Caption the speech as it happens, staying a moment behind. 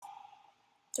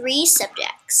Three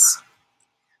subjects.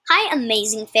 Hi,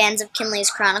 amazing fans of Kinley's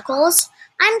Chronicles.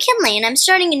 I'm Kinley, and I'm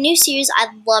starting a new series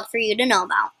I'd love for you to know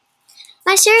about.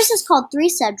 My series is called Three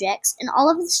Subjects, and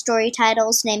all of the story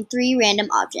titles name three random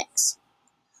objects.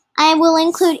 I will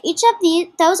include each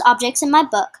of those objects in my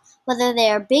book, whether they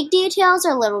are big details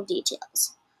or little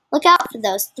details. Look out for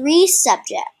those three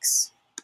subjects.